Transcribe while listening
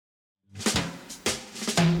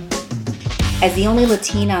As the only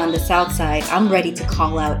Latina on the South Side, I'm ready to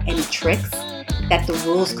call out any tricks that the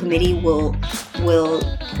Rules Committee will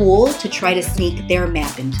pull to try to sneak their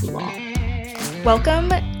map into law. Welcome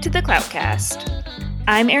to the Cloutcast.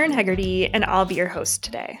 I'm Erin Hegarty, and I'll be your host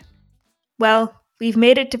today. Well, we've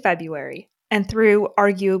made it to February, and through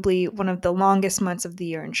arguably one of the longest months of the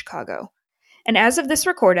year in Chicago. And as of this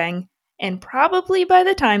recording, and probably by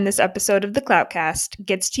the time this episode of the Cloutcast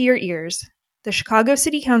gets to your ears, the Chicago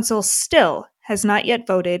City Council still has not yet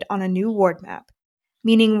voted on a new ward map,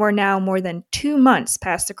 meaning we're now more than 2 months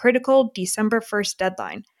past the critical December 1st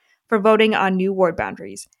deadline for voting on new ward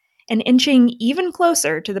boundaries, and inching even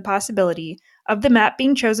closer to the possibility of the map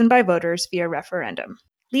being chosen by voters via referendum.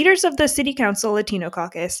 Leaders of the City Council Latino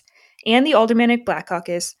Caucus and the Aldermanic Black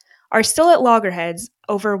Caucus are still at loggerheads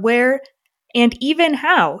over where and even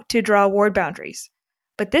how to draw ward boundaries.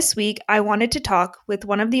 But this week, I wanted to talk with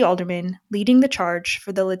one of the aldermen leading the charge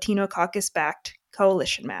for the Latino Caucus-backed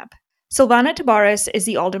coalition map. Silvana Tabares is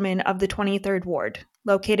the alderman of the 23rd Ward,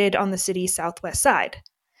 located on the city's southwest side,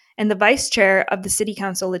 and the vice chair of the City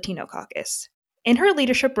Council Latino Caucus. In her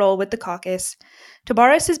leadership role with the caucus,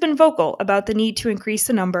 Tabares has been vocal about the need to increase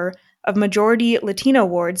the number of majority Latino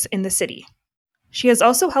wards in the city. She has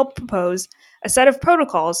also helped propose a set of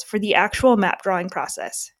protocols for the actual map drawing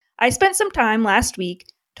process. I spent some time last week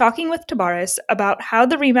talking with Tabares about how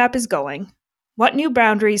the remap is going, what new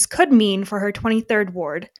boundaries could mean for her 23rd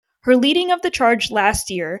Ward, her leading of the charge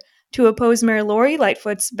last year to oppose Mayor Lori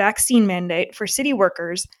Lightfoot's vaccine mandate for city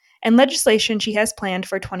workers, and legislation she has planned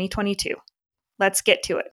for 2022. Let's get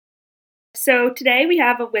to it. So today we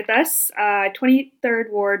have with us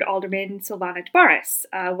 23rd Ward Alderman Silvana Tabares.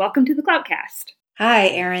 Welcome to the Cloutcast. Hi,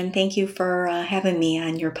 Erin. Thank you for having me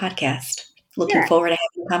on your podcast. Looking forward to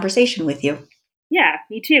having a conversation with you. Yeah,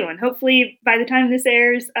 me too. And hopefully by the time this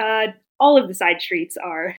airs, all of the side streets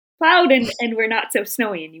are plowed and we're not so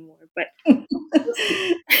snowy anymore. But we'll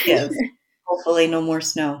see. Yes, hopefully no more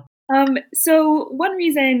snow. So one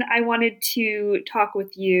reason I wanted to talk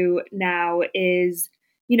with you now is,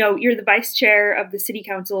 you're the vice chair of the City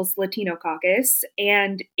Council's Latino Caucus,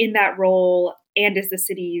 and in that role, and as the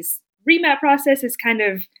city's remap process is kind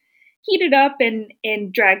of heated up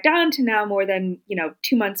and dragged on to now more than,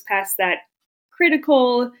 2 months past that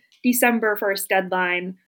critical December 1st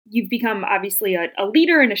deadline, you've become obviously a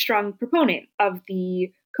leader and a strong proponent of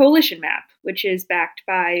the coalition map, which is backed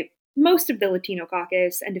by most of the Latino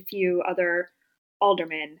caucus and a few other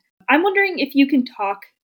aldermen. I'm wondering if you can talk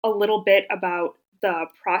a little bit about the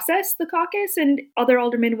process the caucus and other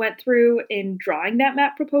aldermen went through in drawing that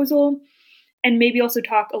map proposal, and maybe also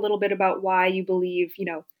talk a little bit about why you believe,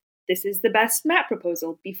 this is the best map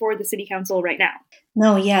proposal before the city council right now.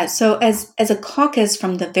 No, yeah. So as a caucus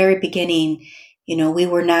from the very beginning, we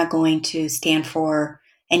were not going to stand for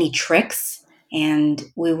any tricks, and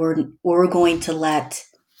we were going to let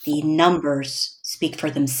the numbers speak for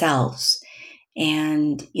themselves.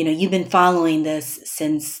 And, you've been following this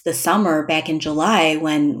since the summer back in July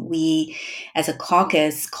when we, as a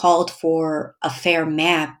caucus, called for a fair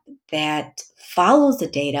map that follows the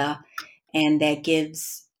data and that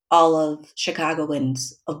gives all of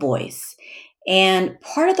Chicagoans a voice. And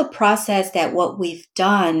part of the process that what we've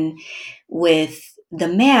done with the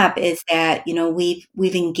map is that,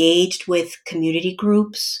 we've engaged with community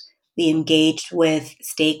groups, we engaged with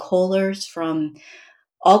stakeholders from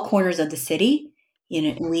all corners of the city.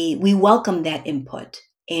 We welcome that input,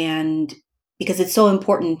 and because it's so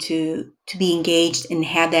important to be engaged and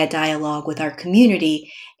have that dialogue with our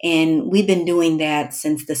community, and we've been doing that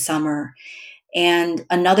since the summer. And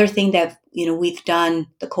another thing that we've done,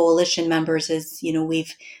 the coalition members, is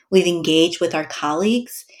we've engaged with our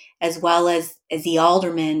colleagues as well as the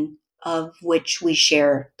aldermen of which we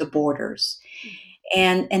share the borders.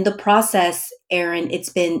 And the process, Erin, it's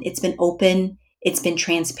been open, it's been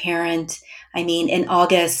transparent. I mean, in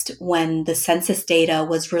August, when the census data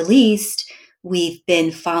was released, we've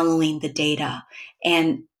been following the data,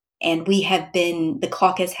 and the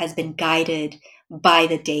caucus has been guided by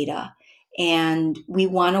the data. And we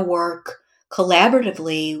want to work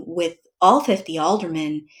collaboratively with all 50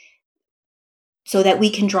 aldermen so that we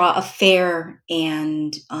can draw a fair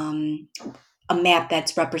and a map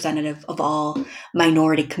that's representative of all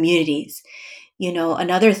minority communities.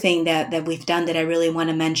 Another thing that we've done that I really want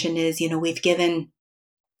to mention is, we've given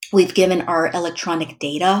our electronic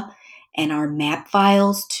data and our map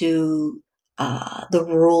files to the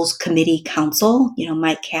Rules Committee Council,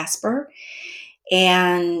 Mike Casper,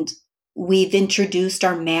 and we've introduced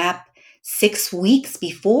our map 6 weeks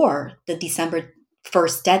before the December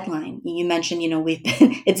 1st deadline. You mentioned,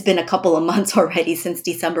 it's been a couple of months already since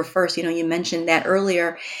December 1st. You mentioned that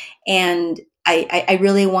earlier. And I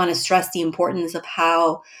really want to stress the importance of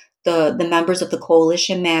how the members of the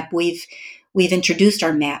coalition map, we've introduced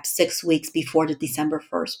our map 6 weeks before the December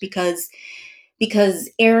 1st, because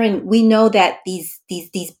Erin, we know that these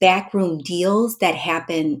backroom deals that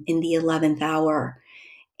happen in the 11th hour,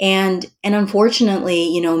 and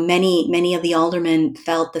unfortunately, many of the aldermen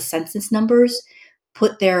felt the census numbers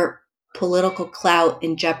put their political clout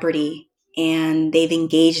in jeopardy, and they've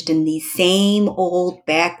engaged in these same old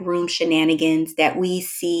backroom shenanigans that we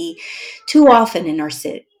see too often in our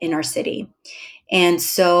city. And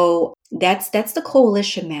so that's the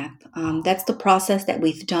coalition map. That's the process that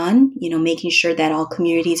we've done. Making sure that all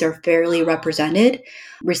communities are fairly represented,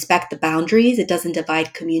 respect the boundaries. It doesn't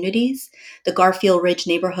divide communities. The Garfield Ridge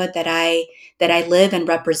neighborhood that I live and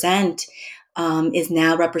represent is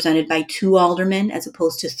now represented by 2 aldermen as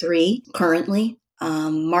opposed to 3 currently.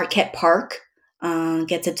 Marquette Park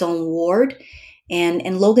gets its own ward,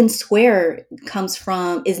 and Logan Square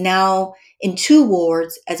is now in 2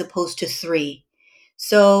 wards as opposed to 3.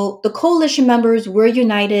 So the coalition members, we're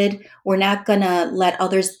united. We're not going to let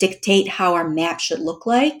others dictate how our map should look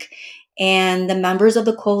like. And the members of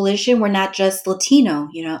the coalition, we're not just Latino.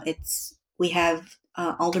 We have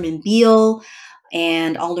Alderman Beal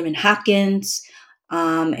and Alderman Hopkins,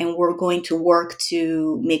 and we're going to work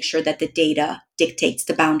to make sure that the data dictates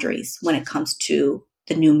the boundaries when it comes to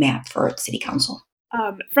the new map for City Council.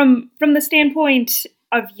 From the standpoint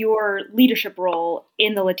of your leadership role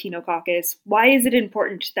in the Latino caucus, why is it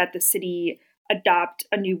important that the city adopt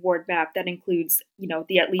a new ward map that includes,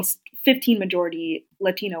 the at least 15 majority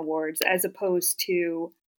Latino wards, as opposed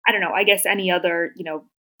to, I don't know, I guess any other,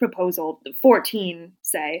 proposal, 14,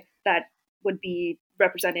 say, that would be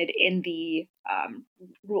represented in the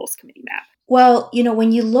rules committee map? Well,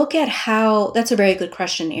 when you look at that's a very good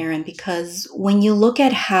question, Erin, because when you look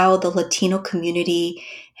at how the Latino community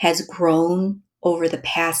has grown over the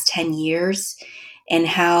past 10 years and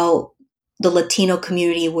how the Latino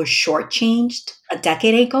community was shortchanged a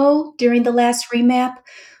decade ago during the last remap,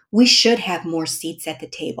 we should have more seats at the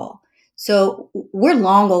table. So we're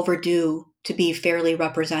long overdue to be fairly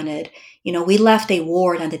represented. We left a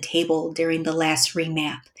ward on the table during the last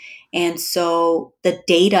remap. And so the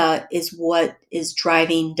data is what is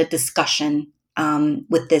driving the discussion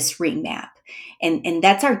with this remap. And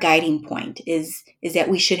that's our guiding point is that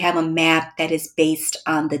we should have a map that is based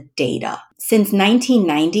on the data. Since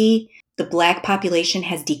 1990, the Black population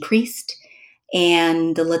has decreased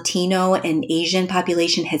and the Latino and Asian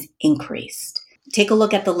population has increased. Take a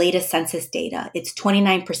look at the latest census data. It's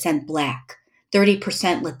 29% Black,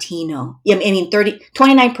 30% Latino.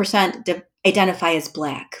 29% identify as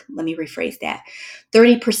Black. Let me rephrase that.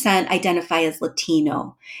 30% identify as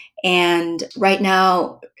Latino. And right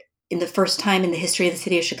now, in the first time in the history of the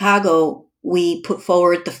city of Chicago, we put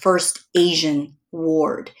forward the first Asian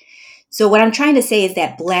ward. So what I'm trying to say is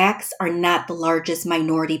that Blacks are not the largest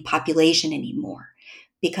minority population anymore.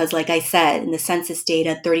 Because like I said, in the census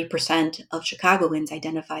data, 30% of Chicagoans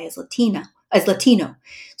identify as Latino.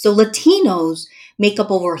 So Latinos make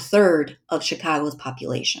up over a third of Chicago's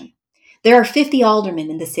population. There are 50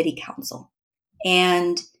 aldermen in the city council,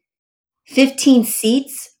 and 15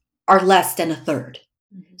 seats are less than a third.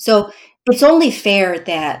 So it's only fair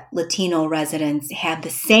that Latino residents have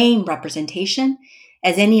the same representation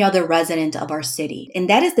as any other resident of our city. And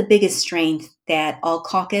that is the biggest strength that all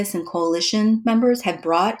caucus and coalition members have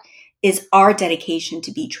brought is our dedication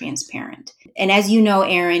to be transparent. And as you know,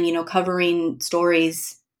 Erin, covering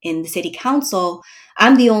stories in the city council,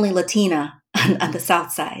 I'm the only Latina on the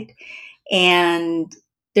South Side. And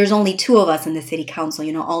there's only 2 of us in the city council,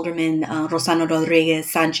 Alderman Rosano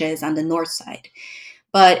Rodriguez Sanchez on the north side.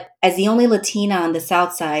 But as the only Latina on the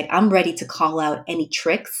South Side, I'm ready to call out any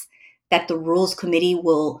tricks that the Rules Committee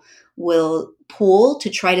will pull to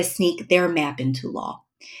try to sneak their map into law.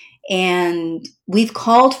 And we've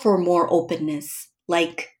called for more openness,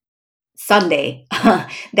 like Sunday,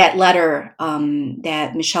 that letter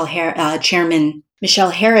that Chairman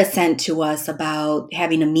Michelle Harris sent to us about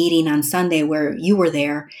having a meeting on Sunday where you were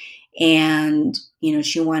there, and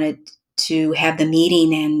she wanted to have the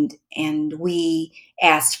meeting, and we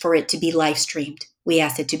asked for it to be live streamed. We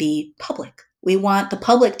asked it to be public. We want the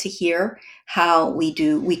public to hear how we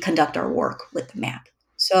conduct our work with the map.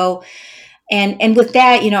 So, and with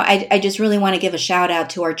that, I just really want to give a shout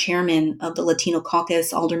out to our chairman of the Latino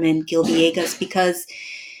Caucus, Alderman Gil Villegas, because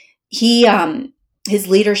he his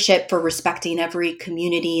leadership for respecting every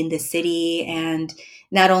community in the city, and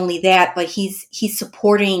not only that, but he's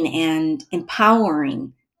supporting and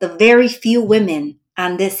empowering the very few women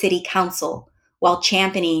on this city council while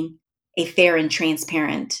championing a fair and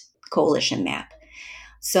transparent coalition map.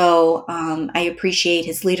 So I appreciate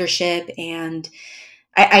his leadership, and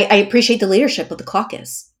I appreciate the leadership of the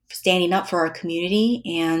caucus standing up for our community.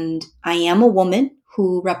 And I am a woman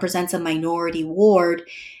who represents a minority ward,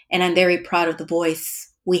 and I'm very proud of the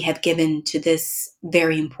voice we have given to this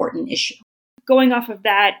very important issue. Going off of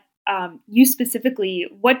that, you specifically,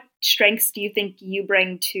 what strengths do you think you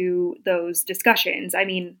bring to those discussions? I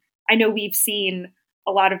mean, I know we've seen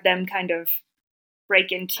a lot of them kind of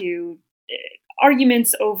break into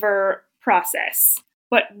arguments over process,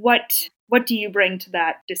 but what do you bring to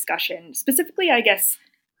that discussion specifically? I guess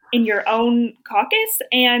in your own caucus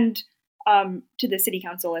and to the city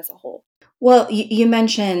council as a whole. Well, you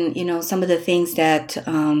mentioned, some of the things that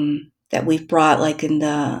we've brought, like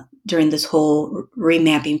during this whole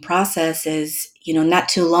remapping process, is, not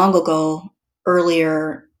too long ago,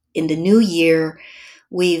 earlier in the new year,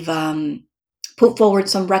 we've put forward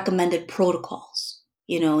some recommended protocols,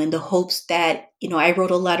 in the hopes that, I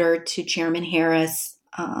wrote a letter to Chairman Harris,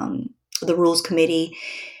 the Rules Committee,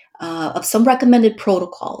 of some recommended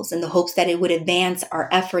protocols in the hopes that it would advance our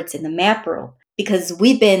efforts in the map room, because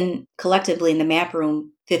we've been collectively in the map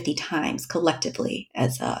room 50 times collectively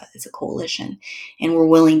as a coalition, and we're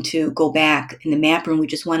willing to go back in the map room. We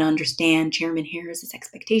just want to understand Chairman Harris's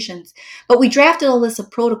expectations, but we drafted a list of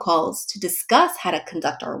protocols to discuss how to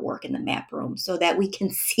conduct our work in the map room so that we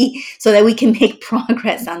can so that we can make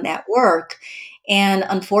progress on that work. And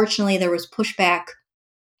unfortunately, there was pushback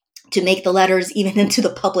to make the letters even into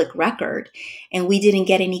the public record, and we didn't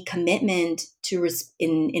get any commitment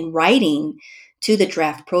in writing to the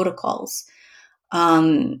draft protocols.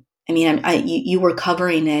 You were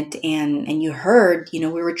covering it, and you heard, we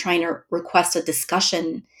were trying to request a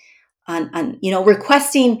discussion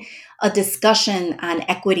requesting a discussion on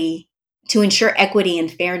equity to ensure equity and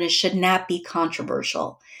fairness should not be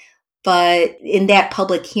controversial. But in that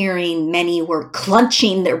public hearing, many were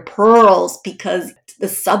clutching their pearls because the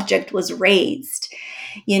subject was raised,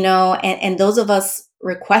 and those of us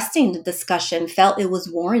requesting the discussion felt it was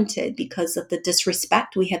warranted because of the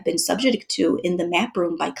disrespect we have been subject to in the map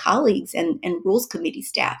room by colleagues and rules committee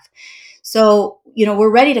staff. So, we're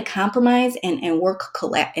ready to compromise and work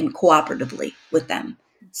and cooperatively with them.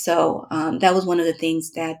 So that was one of the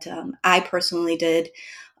things that I personally did,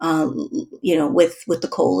 with the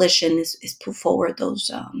coalition is put forward those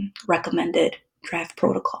recommended draft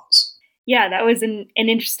protocols. Yeah, that was an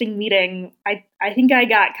interesting meeting. I think I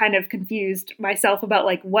got kind of confused myself about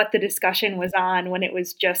like what the discussion was on when it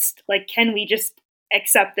was just like, can we just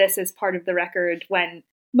accept this as part of the record when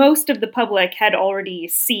most of the public had already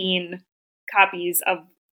seen copies of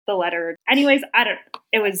the letter. Anyways, I don't know.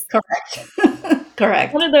 It was correct.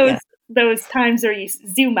 Correct. One of those times where you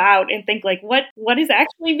zoom out and think like, what is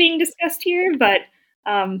actually being discussed here? But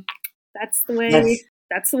that's the way Yes.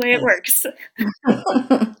 that's the way it works.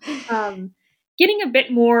 Getting a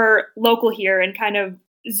bit more local here and kind of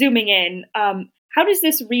zooming in, how does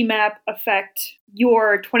this remap affect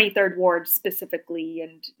your 23rd ward specifically?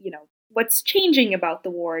 And, what's changing about the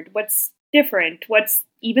ward? What's different? What's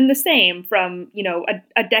even the same from,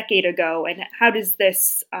 a decade ago? And how does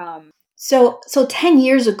this... So 10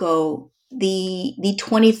 years ago, the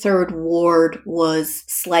 23rd ward was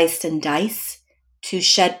sliced and diced to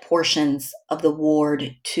shed portions of the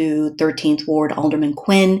ward to 13th Ward Alderman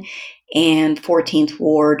Quinn and 14th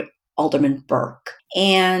Ward Alderman Burke.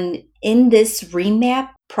 And in this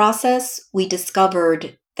remap process, we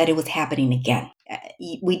discovered that it was happening again.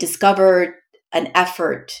 We discovered an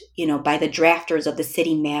effort, by the drafters of the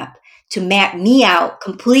city map to map me out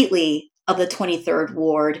completely of the 23rd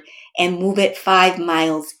Ward and move it 5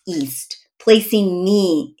 miles east, placing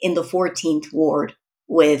me in the 14th Ward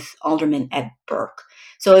with Alderman Ed Burke.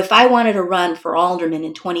 So if I wanted to run for alderman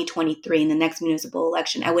in 2023 in the next municipal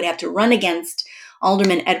election, I would have to run against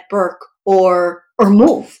Alderman Ed Burke or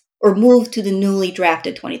move to the newly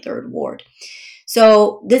drafted 23rd Ward.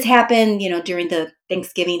 So this happened, during the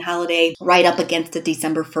Thanksgiving holiday, right up against the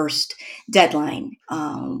December 1st deadline.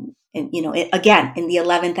 Again, in the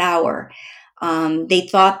 11th hour, they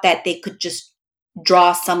thought that they could just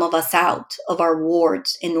draw some of us out of our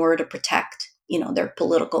wards in order to protect, their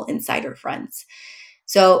political insider friends.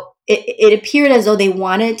 So it appeared as though they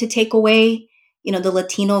wanted to take away, the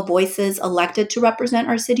Latino voices elected to represent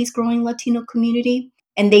our city's growing Latino community.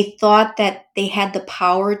 And they thought that they had the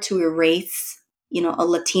power to erase, a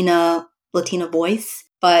Latina voice.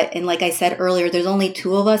 And like I said earlier, there's only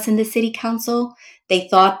 2 of us in the city council. They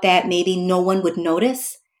thought that maybe no one would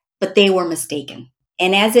notice, but they were mistaken.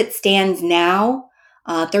 And as it stands now,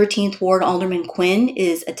 13th Ward Alderman Quinn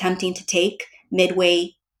is attempting to take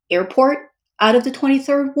Midway Airport out of the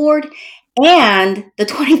 23rd Ward, and the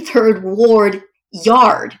 23rd Ward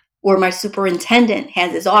yard where my superintendent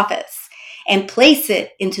has his office and place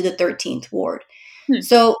it into the 13th ward. Hmm.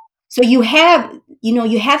 So so you have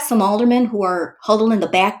some aldermen who are huddled in the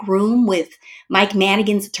back room with Mike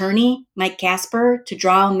Madigan's attorney, Mike Casper, to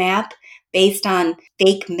draw a map based on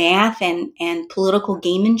fake math and political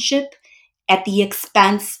gamemanship at the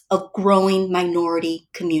expense of growing minority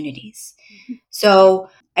communities. So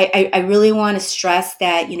I really want to stress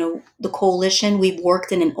that, the coalition, we've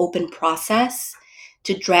worked in an open process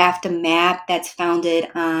to draft a map that's founded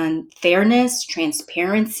on fairness,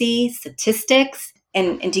 transparency, statistics.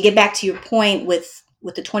 And to get back to your point with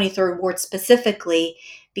the 23rd Ward specifically,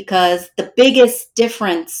 because the biggest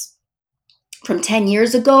difference from 10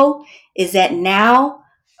 years ago is that now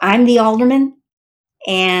I'm the alderman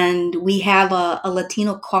and we have a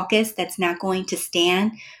Latino caucus that's not going to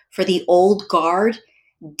stand for the old guard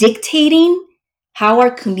dictating how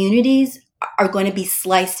our communities are going to be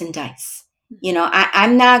sliced and diced.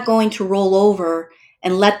 I'm not going to roll over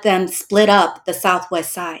and let them split up the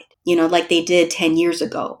Southwest side, like they did 10 years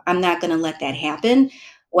ago. I'm not going to let that happen.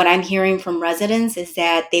 What I'm hearing from residents is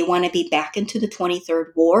that they want to be back into the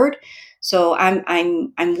 23rd Ward. So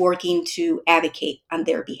I'm working to advocate on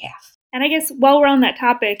their behalf. And I guess while we're on that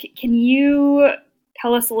topic, can you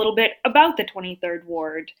tell us a little bit about the 23rd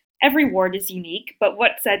Ward? Every ward is unique, but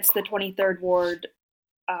what sets the 23rd Ward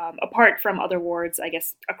apart from other wards, I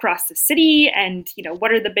guess, across the city? And,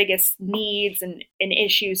 what are the biggest needs and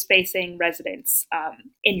issues facing residents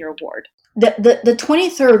in your ward? The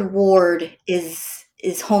 23rd Ward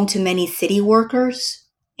is home to many city workers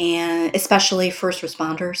and especially first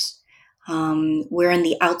responders. We're in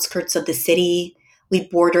the outskirts of the city. We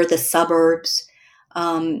border the suburbs.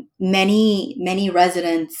 Many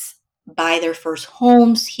residents buy their first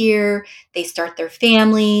homes here. They start their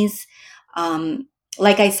families.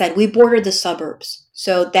 Like I said, we border the suburbs,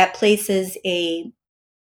 so that places a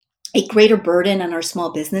greater burden on our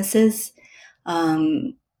small businesses,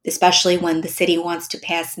 especially when the city wants to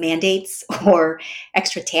pass mandates or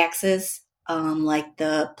extra taxes, like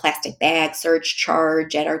the plastic bag surge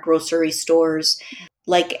charge at our grocery stores.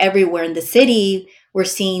 Like everywhere in the city, we're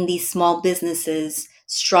seeing these small businesses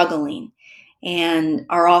struggling. And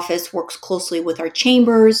our office works closely with our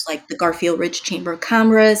chambers, like the Garfield Ridge Chamber of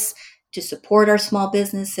Commerce, to support our small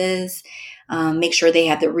businesses, make sure they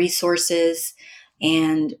have the resources.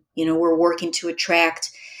 And, we're working to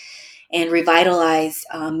attract and revitalize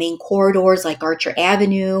main corridors like Archer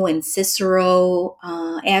Avenue and Cicero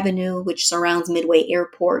Avenue, which surrounds Midway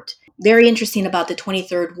Airport. Very interesting about the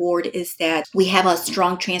 23rd Ward is that we have a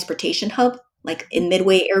strong transportation hub, like in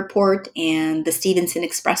Midway Airport and the Stevenson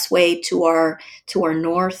Expressway to our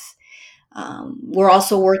north. We're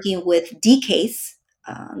also working with DCASE,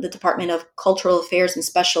 the Department of Cultural Affairs and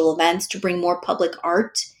Special Events, to bring more public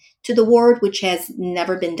art to the ward, which has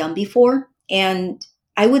never been done before. And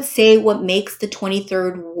I would say what makes the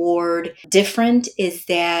 23rd Ward different is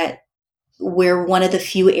that we're one of the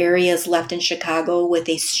few areas left in Chicago with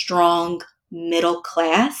a strong middle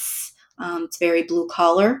class. It's very blue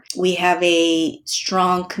collar. We have a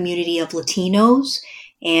strong community of Latinos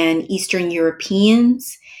and Eastern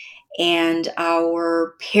Europeans, and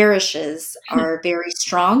our parishes are very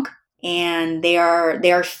strong, and they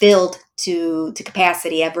are filled to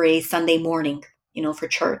capacity every Sunday morning, for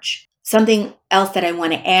church. Something else that I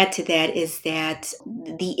want to add to that is that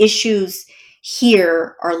the issues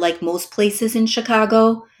here are like most places in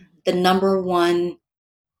Chicago. The number one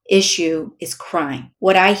issue is crime.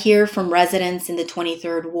 What I hear from residents in the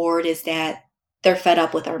 23rd Ward is that they're fed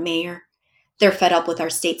up with our mayor. They're fed up with our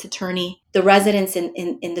state's attorney. The residents in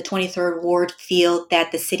the 23rd Ward feel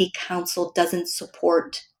that the city council doesn't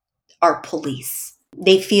support our police.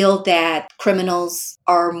 They feel that criminals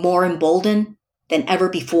are more emboldened than ever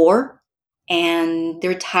before, and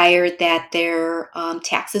they're tired that their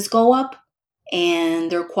taxes go up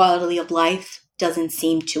and their quality of life doesn't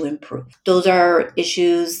seem to improve. Those are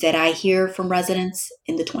issues that I hear from residents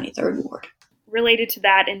in the 23rd Ward. Related to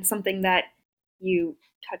that, and something that you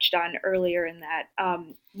touched on earlier, in that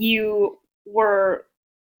you were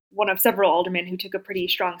one of several aldermen who took a pretty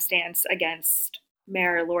strong stance against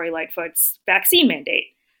Mayor Lori Lightfoot's vaccine mandate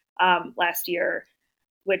last year,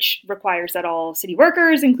 which requires that all city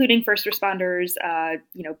workers, including first responders,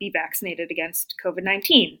 be vaccinated against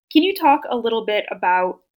COVID-19. Can you talk a little bit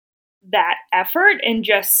about that effort and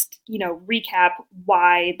just, recap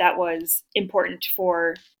why that was important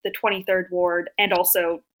for the 23rd Ward and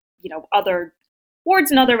also, other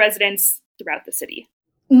wards and other residents throughout the city?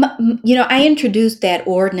 I introduced that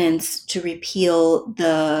ordinance to repeal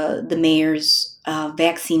the mayor's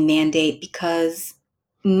vaccine mandate because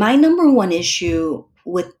my number one issue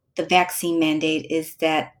with the vaccine mandate is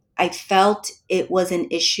that I felt it was an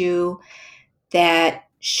issue that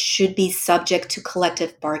should be subject to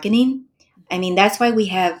collective bargaining. I mean, that's why we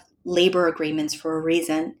have labor agreements for a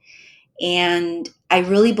reason. And I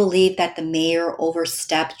really believe that the mayor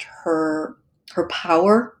overstepped her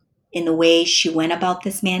power in the way she went about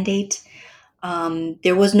this mandate.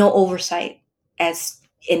 There was no oversight as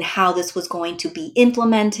in how this was going to be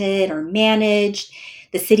implemented or managed.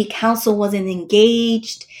 The city council wasn't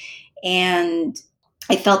engaged, and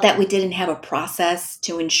I felt that we didn't have a process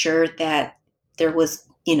to ensure that there was,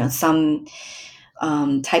 some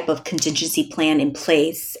type of contingency plan in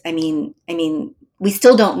place. I mean, we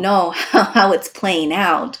still don't know how it's playing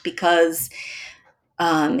out because,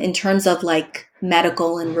 in terms of like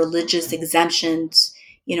medical and religious exemptions,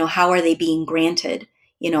 how are they being granted?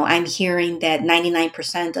 I'm hearing that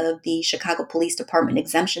 99% of the Chicago Police Department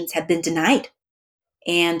exemptions have been denied.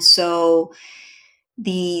 And so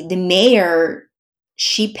the mayor,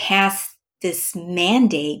 she passed this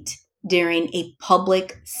mandate during a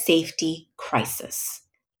public safety crisis.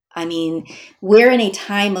 I mean, we're in a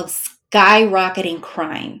time of skyrocketing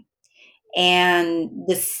crime, and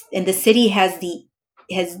the city has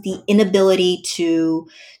the inability to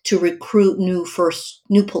recruit new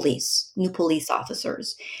police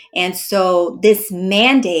officers. And so this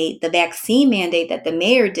mandate, the vaccine mandate that the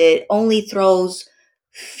mayor did, only throws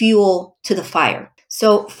fuel to the fire.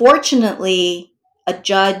 So fortunately, a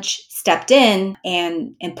judge stepped in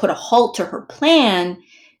and put a halt to her plan,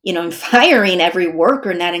 and firing every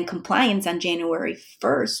worker not in compliance on January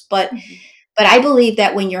 1st. But I believe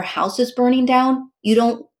that when your house is burning down, you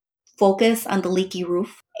don't focus on the leaky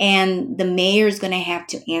roof. And the mayor is going to have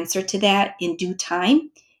to answer to that in due time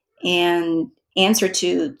and answer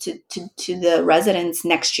to the residents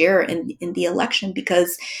next year in the election,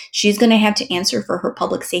 because she's going to have to answer for her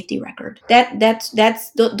public safety record.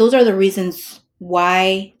 Those are the reasons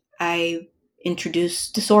why I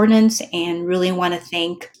introduced this ordinance, and really want to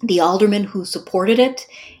thank the aldermen who supported it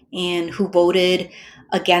and who voted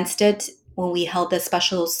against it when we held the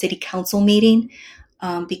special city council meeting,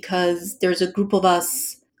 because there's a group of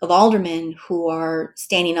us of aldermen who are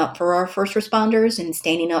standing up for our first responders and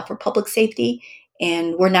standing up for public safety,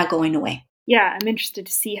 and we're not going away. Yeah, I'm interested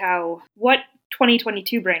to see what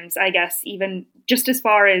 2022 brings, I guess, even just as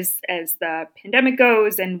far as the pandemic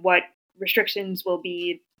goes, and what restrictions will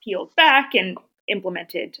be peeled back and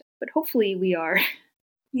implemented. But hopefully we are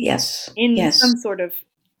Yes. in Yes. some sort of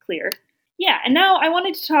clear. Yeah, and now I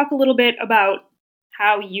wanted to talk a little bit about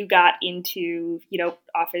how you got into,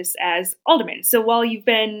 office as alderman. So while you've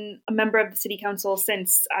been a member of the city council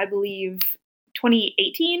since, I believe,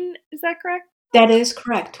 2018, is that correct? That is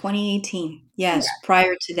correct. 2018. Yeah. Yes.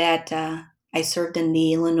 Prior to that, I served in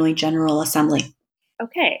the Illinois General Assembly.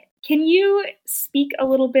 Okay. Can you speak a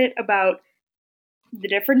little bit about the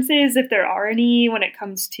differences, if there are any, when it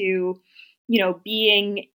comes to,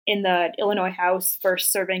 being in the Illinois House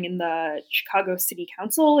versus serving in the Chicago City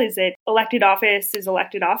Council? Is it elected office is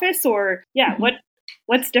elected office, or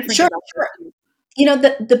what's different Sure, about sure.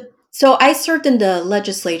 those two? So I served in the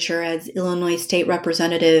legislature as Illinois State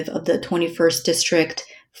Representative of the 21st District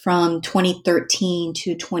from 2013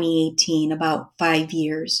 to 2018, about 5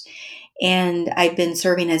 years. And I've been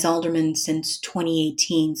serving as alderman since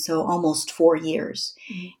 2018, so almost 4 years.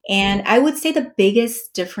 Mm-hmm. And I would say the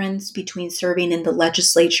biggest difference between serving in the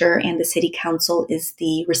legislature and the city council is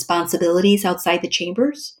the responsibilities outside the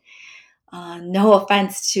chambers. No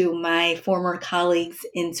offense to my former colleagues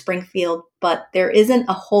in Springfield, but there isn't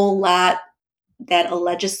a whole lot that a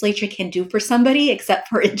legislature can do for somebody except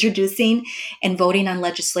for introducing and voting on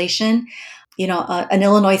legislation. An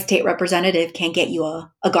Illinois state representative can't get you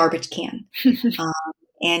a garbage can.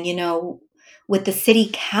 And with the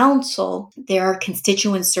city council, there are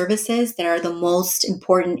constituent services that are the most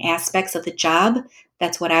important aspects of the job.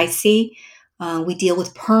 That's what I see. We deal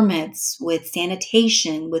with permits, with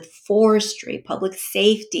sanitation, with forestry, public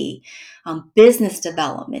safety, business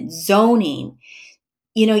development, zoning.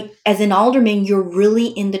 As an alderman, you're really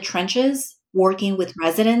in the trenches working with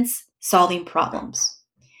residents, solving problems.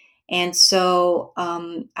 And so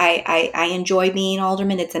I enjoy being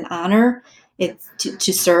alderman. It's an honor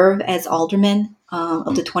to serve as alderman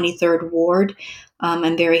of the 23rd Ward.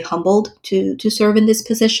 I'm very humbled to serve in this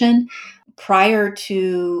position. Prior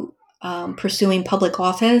to pursuing public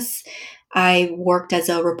office, I worked as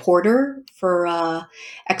a reporter for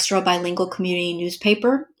Extra Bilingual Community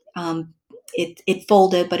Newspaper. It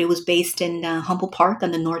folded, but it was based in Humboldt Park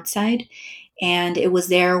on the north side. And it was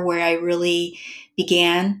there where I really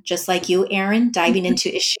began, just like you, Erin, diving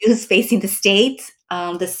into issues facing the state,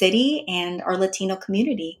 the city, and our Latino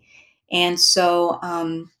community. And so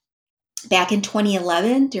back in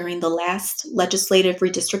 2011, during the last legislative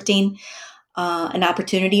redistricting, an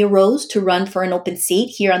opportunity arose to run for an open seat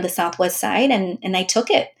here on the Southwest side, and I took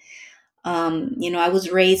it. I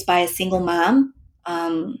was raised by a single mom,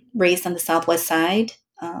 raised on the Southwest side.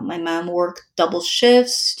 My mom worked double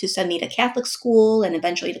shifts to send me to Catholic school and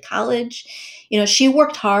eventually to college. She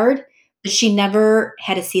worked hard, but she never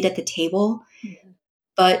had a seat at the table.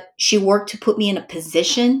 But she worked to put me in a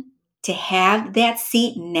position to have that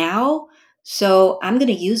seat now. So I'm going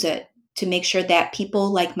to use it to make sure that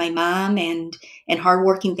people like my mom and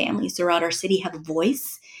hardworking families throughout our city have a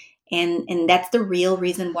voice. And that's the real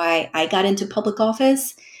reason why I got into public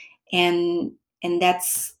office. And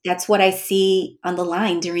that's what I see on the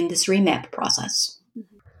line during this remap process.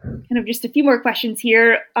 Kind of just a few more questions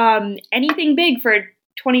here. Anything big for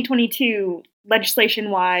 2022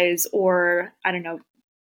 legislation wise, or I don't know,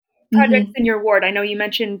 projects in your ward? I know you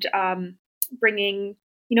mentioned bringing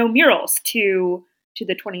murals to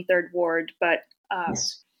the 23rd ward, but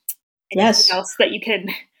Yes. anything else that you can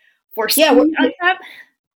foresee Yeah, on that?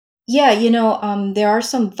 Yeah, there are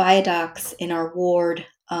some viaducts in our ward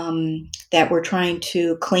that we're trying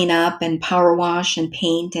to clean up and power wash and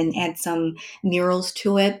paint and add some murals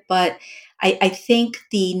to it. But I think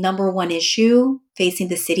the number one issue facing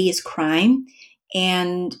the city is crime.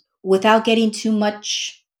 And without getting too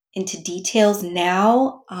much into details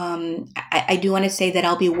now, I do want to say that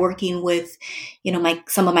I'll be working with,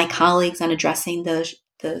 some of my colleagues on addressing the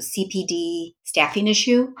CPD staffing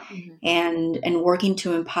issue, and working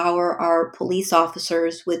to empower our police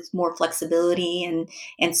officers with more flexibility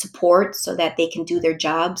and support so that they can do their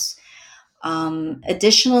jobs.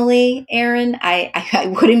 Additionally, Erin,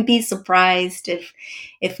 I wouldn't be surprised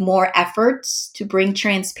if more efforts to bring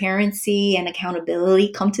transparency and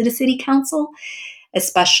accountability come to the city council,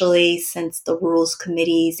 especially since the rules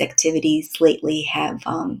committee's activities lately have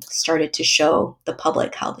started to show the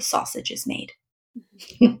public how the sausage is made.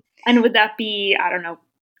 And would that be, I don't know,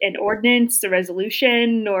 an ordinance, a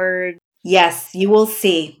resolution, or? Yes, you will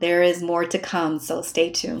see. There is more to come, so stay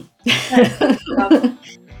tuned. So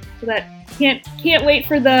that can't wait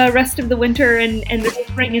for the rest of the winter and the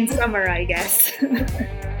spring and summer, I guess.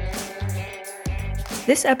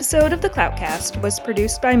 This episode of the Cloutcast was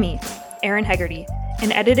produced by me, Erin Hegarty,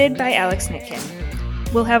 and edited by Alex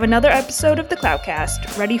Nitkin. We'll have another episode of the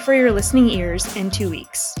Cloutcast ready for your listening ears in 2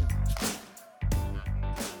 weeks.